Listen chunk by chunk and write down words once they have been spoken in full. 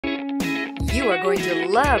You are going to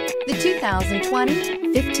love the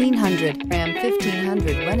 2020 1500. Ram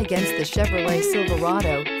 1500 went against the Chevrolet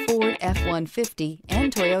Silverado, Ford F-150,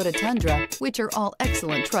 and Toyota Tundra, which are all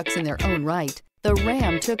excellent trucks in their own right. The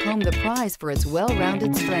Ram took home the prize for its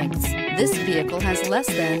well-rounded strengths. This vehicle has less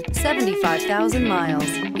than 75,000 miles.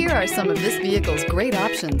 Here are some of this vehicle's great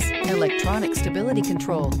options: electronic stability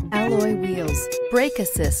control, alloy wheels, brake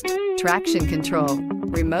assist, traction control,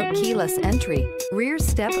 remote keyless entry, rear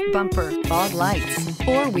step bumper, fog lights,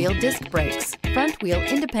 four-wheel disc brakes, front wheel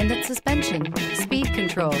independent suspension, speed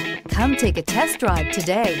control. Come take a test drive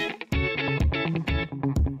today.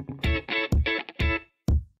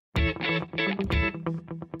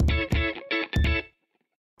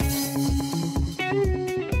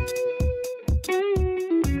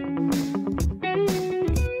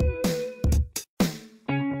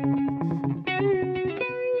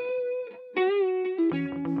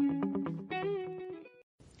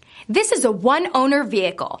 This is a one-owner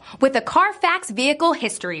vehicle with a Carfax Vehicle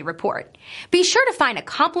History Report. Be sure to find a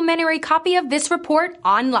complimentary copy of this report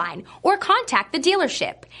online or contact the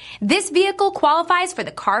dealership. This vehicle qualifies for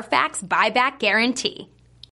the Carfax Buyback Guarantee.